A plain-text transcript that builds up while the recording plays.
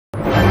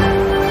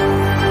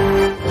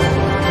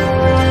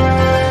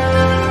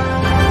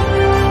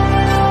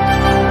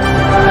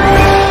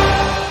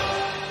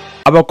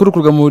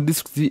abakurukurwa mu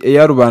district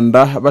ya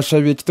Rubanda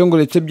bashabiye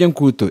kitongole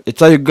cy'ebyenkuto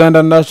echa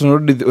Uganda National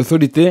Road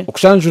Authority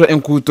okushanjura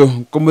enkuto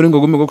ko muri ngo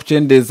gumwe go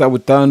kucendeza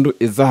butandu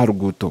eza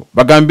haruguto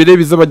bagambire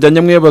bizo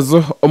bajyanye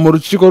mwebazo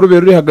omurukiko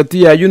rubero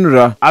hagati ya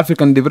UNRA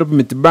African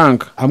Development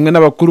Bank hamwe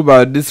n'abakuru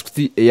ba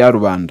district ya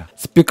Rubanda.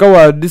 Speaker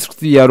wa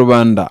district ya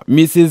Rubanda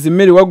Mrs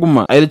Mary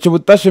Waguma ayereche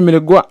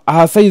butashemererwa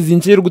ahasayize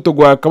ince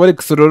y'urugutogwa kabare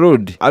Kisoro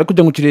Road ari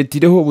kujya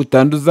nguciretireho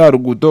butandu za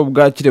haruguto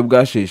bwakire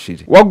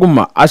bwasheshire.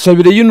 Waguma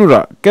ashabire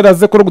UNRA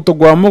keraze ko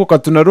rugutogwamo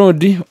Katuna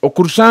Road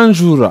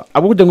okurushanjura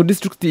abo kujya ngo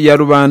district ya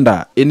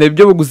Rubanda ene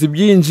byo buguzi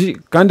byinji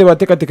kandi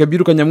batekateka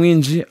birukanya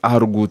mwinji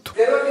aharuguto.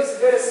 The road is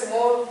very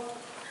small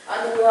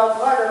and we have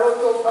had a lot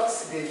of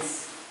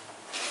accidents.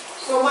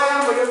 So my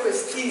humble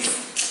request is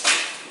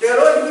the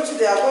road which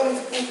they are going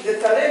to put, the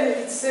terrain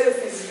itself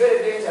is very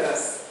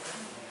dangerous.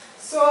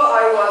 So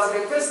I was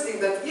requesting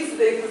that if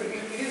they could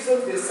increase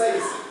on the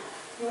size,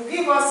 to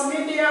give us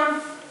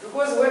medium,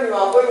 because when you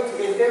are going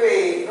to enter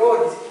a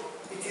road,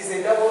 it is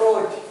a double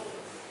road.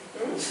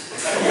 So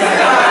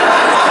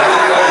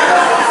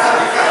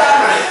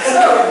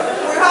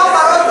we have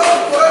a lot of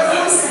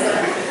problems.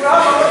 We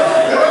have a lot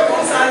of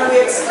problems, and we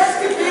expect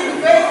big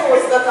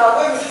vehicles that are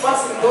going to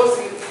pass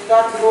in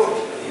that road.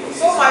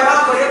 So my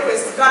humble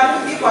request,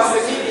 can you give us a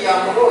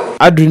medium road?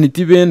 Adrien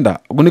Tibenda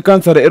guni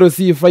kansara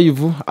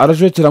LC5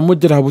 arajwekera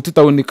mugera habutu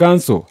tawuni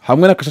kanso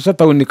hamwe na kashasha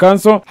tawuni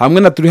kanso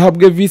hamwe na turi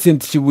habwe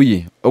Vincent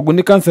Kibuye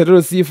oguni kansara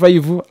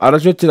LC5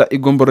 arajwekera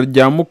igomboro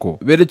rya muko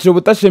berekera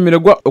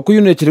butashemererwa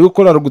okuyunekere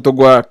gukora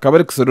rugutogwa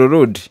kabare Kisoro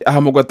Road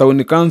ahamugwa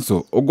tawuni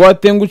kanso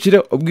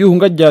ogwatengukire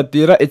obwihunga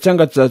ryatera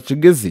ecanga ca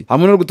Kigezi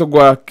hamwe no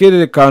rugutogwa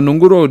kerere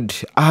Kanungu Road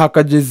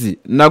ahakagezi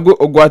nago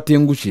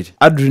ogwatengukire.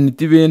 Adrien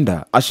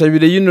Tibenda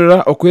ashabire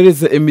UNRA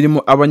okwereza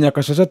emirimo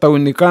abanyakashasha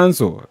tawuni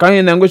kanso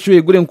kandi nango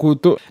igure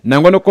nkuto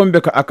nangwa no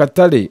kombeka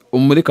akatale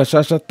umuri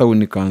Kashasha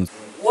tawuni kanso.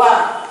 One,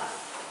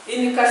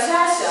 in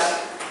Kashasha,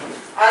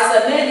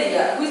 as an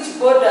area which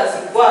borders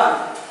Guam,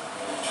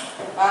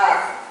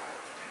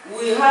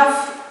 we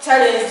have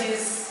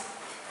challenges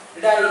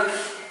like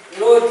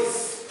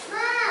roads.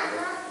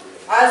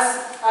 As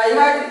I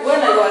heard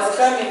when I was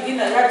coming in,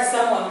 I heard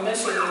someone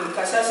mentioning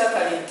Kashasha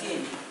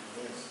Quarantine.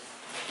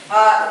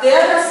 The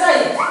other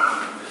side,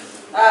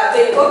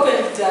 they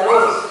opened the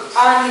road,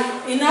 and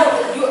in our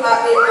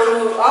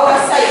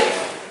side,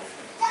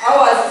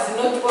 ours is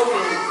not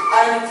open,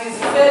 and it is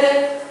very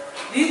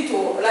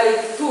little,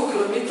 like 2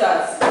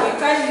 kilometers. We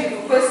kindly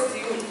request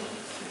you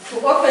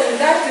to open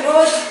that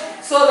road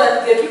so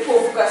that the people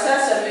of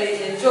Kashasha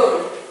may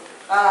enjoy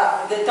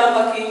the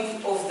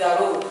tarmacking of the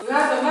road. We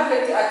have a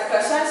market at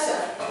Kashasha,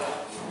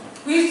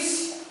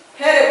 which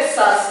helps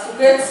us to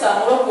get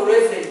some local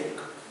revenue,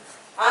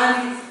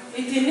 and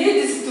it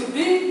needs to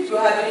be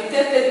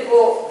rehabilitated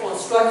or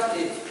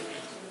constructed.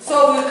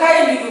 So we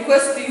kindly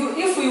request you,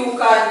 if you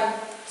can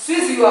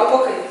squeeze your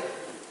pocket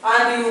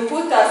and you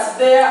put us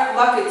there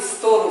market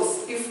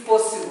stores if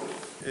possible.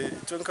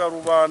 Tonka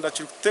Rubanda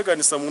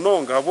chikuteganisa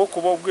munonga abo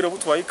kuba ubwire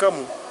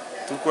butwayikamo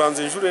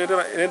tukuranze injure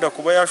renda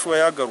kuba yashuwa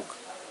yagaruka.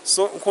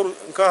 So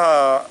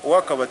nkaha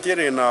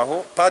wakabatere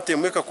naho pate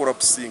mweka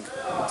korapsinga.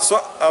 So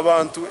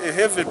abantu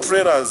heavy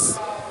trailers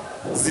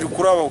ziri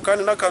kuraba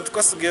kandi nakantu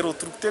kasigero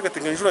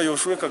turikutegatenga injura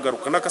yoshuwe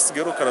kagaruka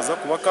nakasigero karaza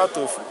kuba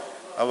katofu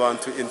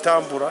abantu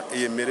intambura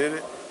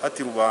eyemerere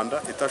hati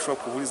Rubanda itashwa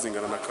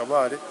kuhurizingana na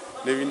Kabare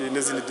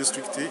n'izindi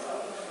district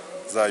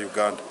za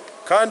Uganda.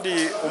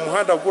 Kandi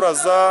umuhanda gura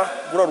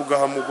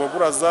rugahamugwa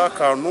guraza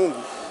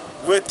Kanungu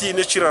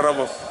gwetine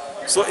kiraraba.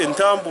 So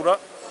intambura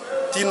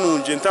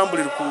tinunje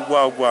intambura iri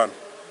kugwagwana.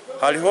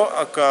 Hariho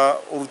aka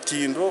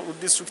urutindo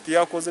district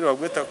yakoze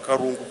bagweta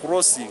Karungu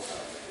crossing.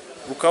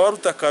 Rukaba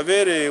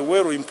rutakabere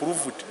wero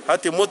improved.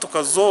 Hati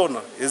motoka zona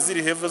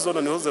eziri heavy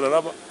zona niho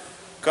ziraraba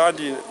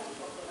kandi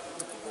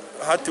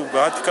hati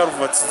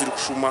karuvati ziri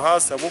kushuma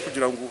hasi abo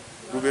kugira ngo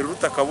rubere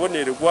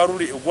rutakabonere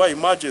gwa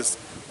emergency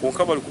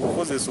konka bari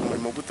kukozeza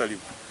umurimo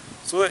gutariko.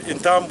 So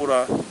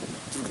intambura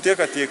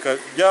turikutekateka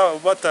bya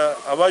bata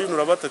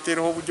abayunura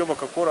batatereho buryo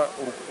bakakora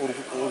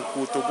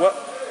urukutogwa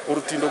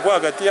urutindo gwa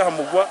hagati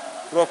yahamugwa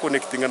rwa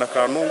connectinga na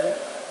Kanungu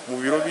mu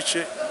biro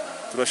bice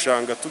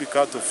turashanga turi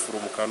cut off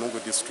from Kanungu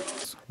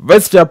district.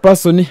 Vice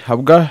Chairperson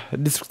habwa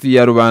district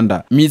ya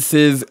Rubanda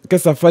Mrs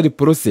Kesafari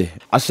Prose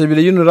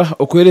ashabire UNRA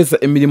okwereza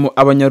emirimo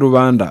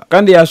abanyarubanda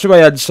kandi yashuba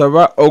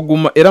yagishaba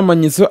oguma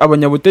eramanyiso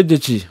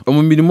abanyabutegeki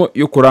mu mirimo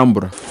yo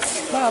kurambura.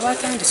 Baba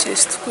kandi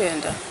chest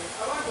kwenda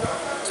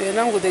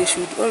so they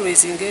should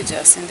always engage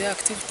us in the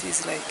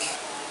activities like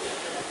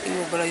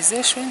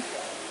immobilization.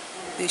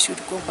 They should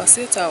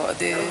compensate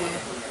the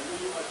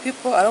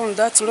people around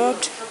that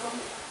road.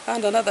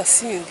 And another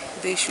thing,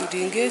 they should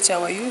engage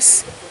our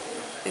youth,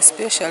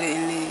 especially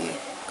in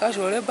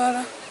casual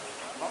labor,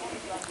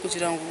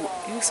 kugira ngo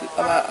youth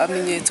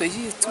amenyeto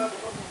yitu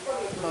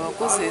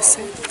babakozese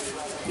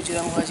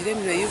kugira ngo hagire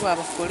emirimo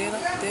babakorera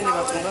then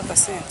batunga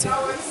akasente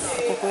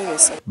ako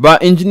kwebesa. Ba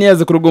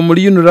engineers ku rugo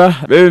muri Yunura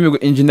bebemigo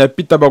engineer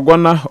Peter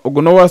Bagwana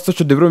uguno wa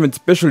social development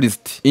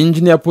specialist,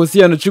 engineer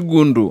Posiano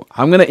Chigundu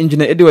hamwe na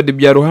engineer Edward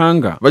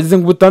Byaruhanga bagize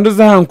ngo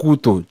butanduza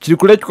hankuto kiri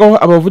kurekwaho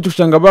abavugi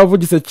kushanga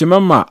bavugise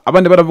kimama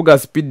abandi baravuga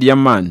speed ya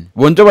man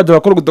bonje baje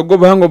bakora gutogo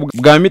buhango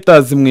bwa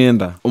mitazi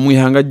mwenda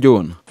umwihanga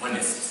Jona.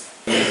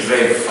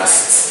 Very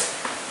fast.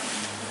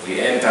 We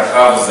enter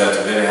curves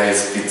at very high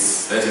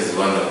speeds. That is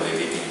one of the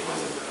leading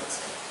causes.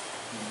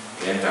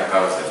 We enter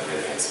curves at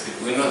very high speed.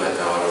 We know that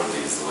our road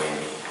is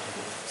windy.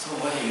 So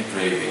why are you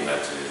driving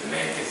at 90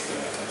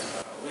 kilometers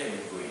per hour? Where are you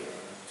going?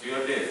 To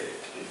your death.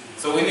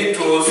 So we need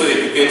to also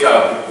educate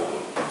our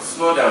people.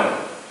 Slow down.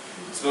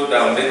 Slow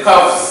down. The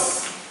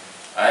curves.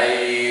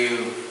 I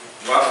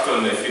worked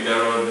on a feeder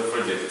road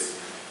project.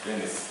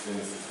 Dennis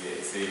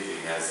said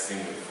he has seen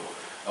it before.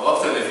 I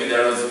worked on the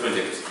feeder roads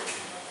project.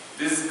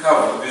 This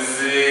curve, these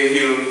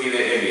hill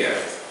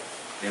areas,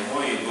 the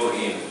more you go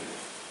in,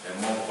 the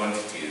more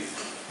quantities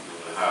you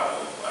will have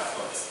of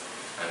earthworks.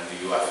 And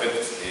you affect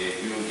the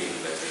building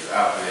that is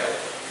up there.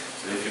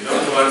 So if you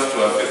don't want to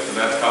affect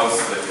that house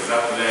that is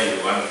up there, you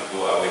want to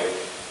go away.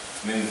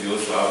 It means you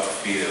also have to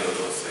feel a lot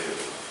of soil.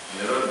 And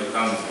the road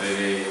becomes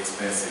very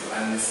expensive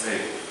and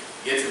unnecessary.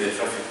 Yet the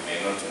traffic may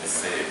not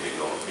necessarily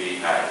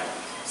be high.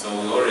 So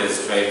we always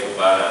try to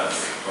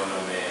balance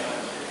economy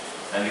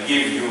and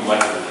give you what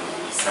will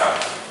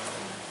serve.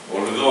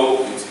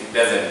 Although it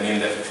doesn't mean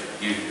that we should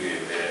give you a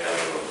very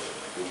narrow road.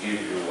 We give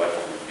you what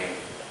we think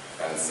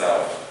can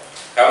serve.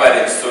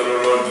 Covered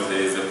Solo Road, there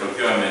is a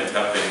procurement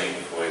happening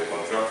for a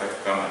contractor to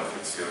come and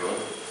fix your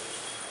road.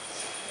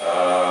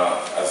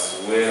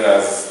 As well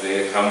as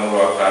the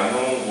Kamurwa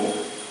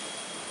Kanungu.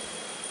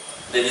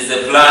 There is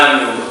a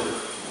plan.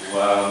 We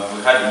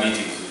had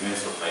meetings with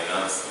Minister of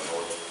Finance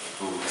about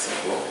 2 weeks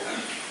ago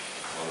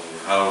on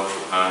how to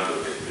handle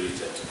the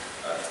bridge at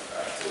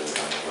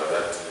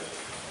that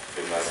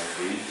famous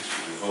bridge.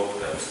 We hope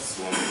that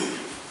soon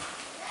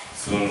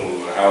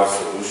we will have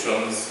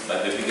solutions,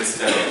 but the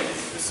biggest challenge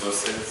is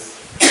resources.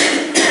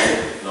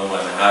 No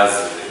one has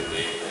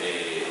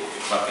a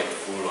bucket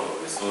full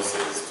of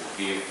resources to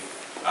give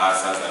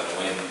us as and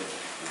when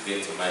we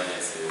get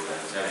emergencies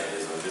and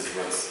challenges on these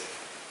roads.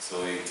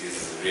 So it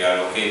is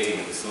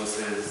reallocating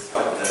resources.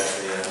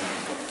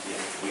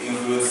 We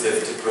include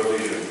safety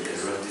provision in the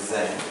road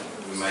design.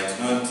 We might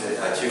not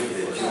achieve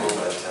the goal,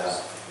 but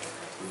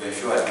we've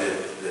ensured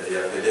that there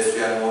are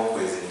pedestrian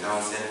walkways in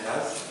town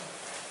centers,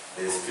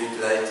 there is street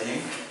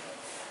lighting,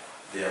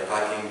 there are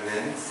parking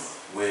lanes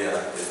where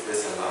the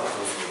space allows.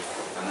 Also,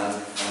 and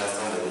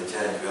understand that the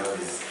challenge we have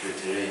is the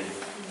terrain.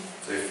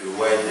 So if you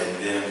widen,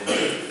 then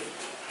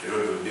the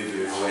road will be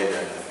very wide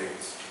and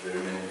affect very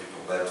many people.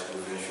 But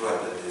we've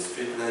ensured that the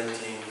street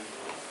lighting,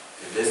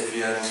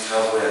 pedestrians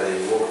have where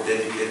they walk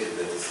dedicated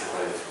that is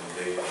separate from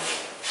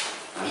vehicles.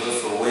 And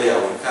also where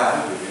we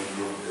can, we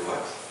improve the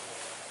what?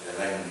 The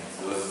alignment.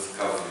 Those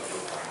curves we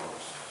talk about.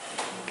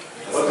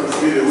 What will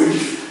be the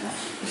width?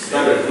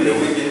 The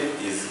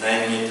width is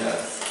 9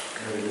 meters.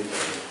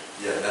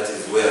 Yeah, that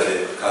is where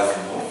the cars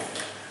move.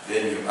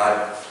 Then you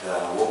add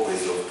the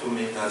walkways of 2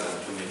 meters and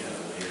 2 meters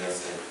on either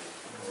side.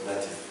 So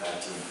that is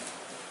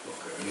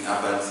 13. In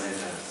urban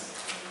centers.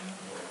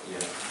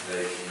 Yeah,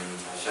 like in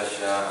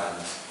Shasha and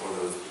all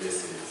those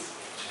places.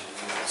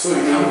 So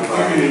even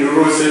in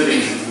rural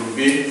settings, it will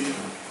be?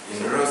 In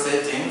rural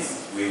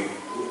settings,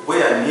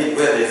 where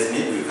there is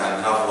need, we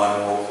can have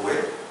one walkway.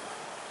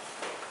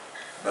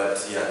 But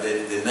yeah,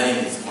 the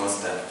 9 is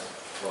constant.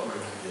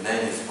 The 9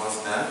 is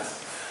constant.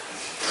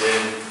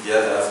 Then the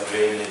others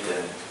drain it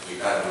and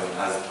we add on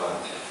as per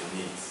the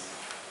needs.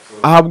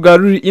 Ahabwa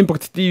Ruri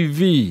Impact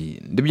TV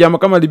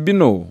ndibyamakama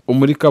libino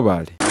umuri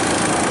Kabale.